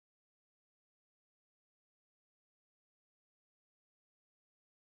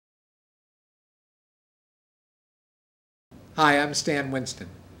Hi, I'm Stan Winston.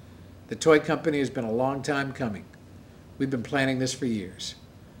 The toy company has been a long time coming. We've been planning this for years.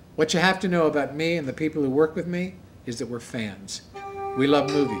 What you have to know about me and the people who work with me is that we're fans. We love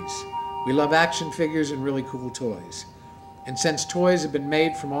movies. We love action figures and really cool toys. And since toys have been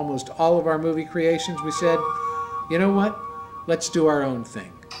made from almost all of our movie creations, we said, you know what? Let's do our own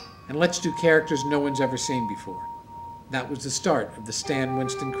thing. And let's do characters no one's ever seen before. That was the start of the Stan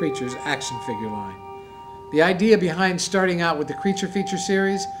Winston Creatures action figure line. The idea behind starting out with the Creature Feature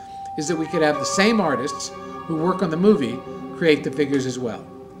series is that we could have the same artists who work on the movie create the figures as well.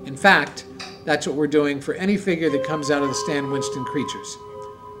 In fact, that's what we're doing for any figure that comes out of the Stan Winston Creatures.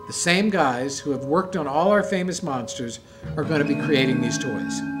 The same guys who have worked on all our famous monsters are going to be creating these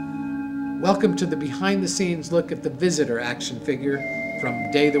toys. Welcome to the behind-the-scenes look at the Visitor action figure from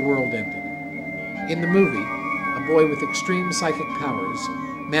Day the World Ended. In the movie, a boy with extreme psychic powers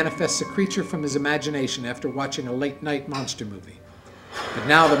manifests a creature from his imagination after watching a late-night monster movie. But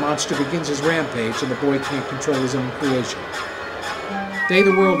now the monster begins his rampage and the boy can't control his own creation. Day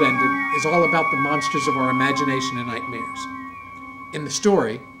the World Ended is all about the monsters of our imagination and nightmares. In the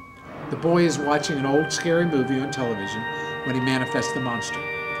story, the boy is watching an old scary movie on television when he manifests the monster.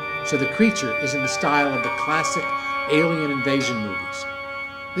 So the creature is in the style of the classic alien invasion movies.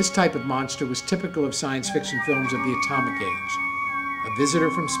 This type of monster was typical of science fiction films of the atomic age. A visitor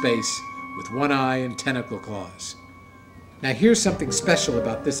from space with one eye and tentacle claws. Now here's something special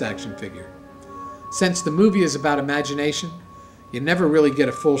about this action figure. Since the movie is about imagination, you never really get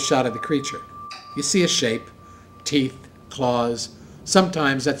a full shot of the creature. You see a shape, teeth, claws.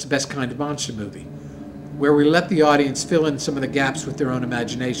 Sometimes that's the best kind of monster movie, where we let the audience fill in some of the gaps with their own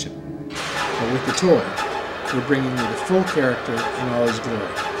imagination. But with the toy, we're bringing you the full character in all his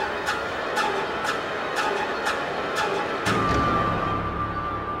glory.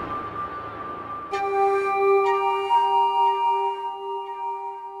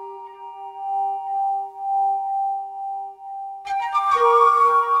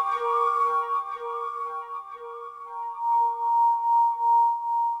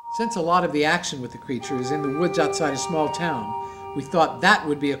 Since a lot of the action with the creature is in the woods outside a small town, we thought that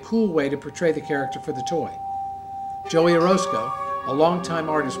would be a cool way to portray the character for the toy. Joey Orozco, a longtime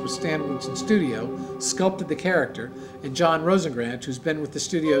artist with Winston Studios, sculpted the character, and John Rosengrant, who's been with the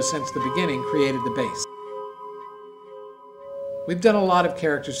studio since the beginning, created the base. We've done a lot of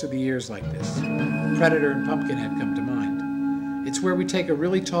characters through the years like this. Predator and Pumpkinhead come to mind. It's where we take a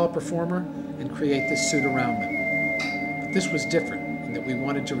really tall performer and create this suit around them. But this was different, that we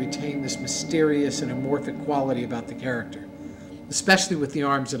wanted to retain this mysterious and amorphic quality about the character, especially with the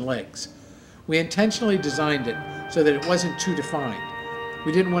arms and legs. We intentionally designed it so that it wasn't too defined.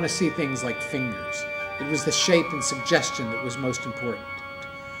 We didn't want to see things like fingers. It was the shape and suggestion that was most important.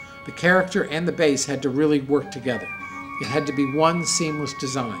 The character and the base had to really work together. It had to be one seamless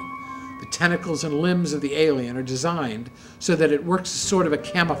design. The tentacles and limbs of the alien are designed so that it works as sort of a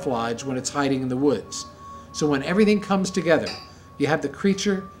camouflage when it's hiding in the woods. So when everything comes together, you have the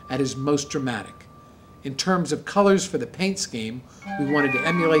creature at his most dramatic. In terms of colors for the paint scheme, we wanted to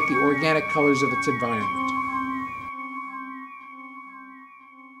emulate the organic colors of its environment.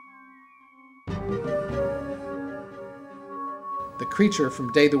 The creature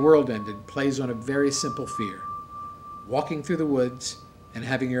from Day the World Ended plays on a very simple fear. Walking through the woods and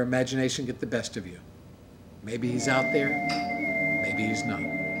having your imagination get the best of you. Maybe he's out there, maybe he's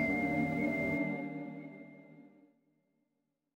not.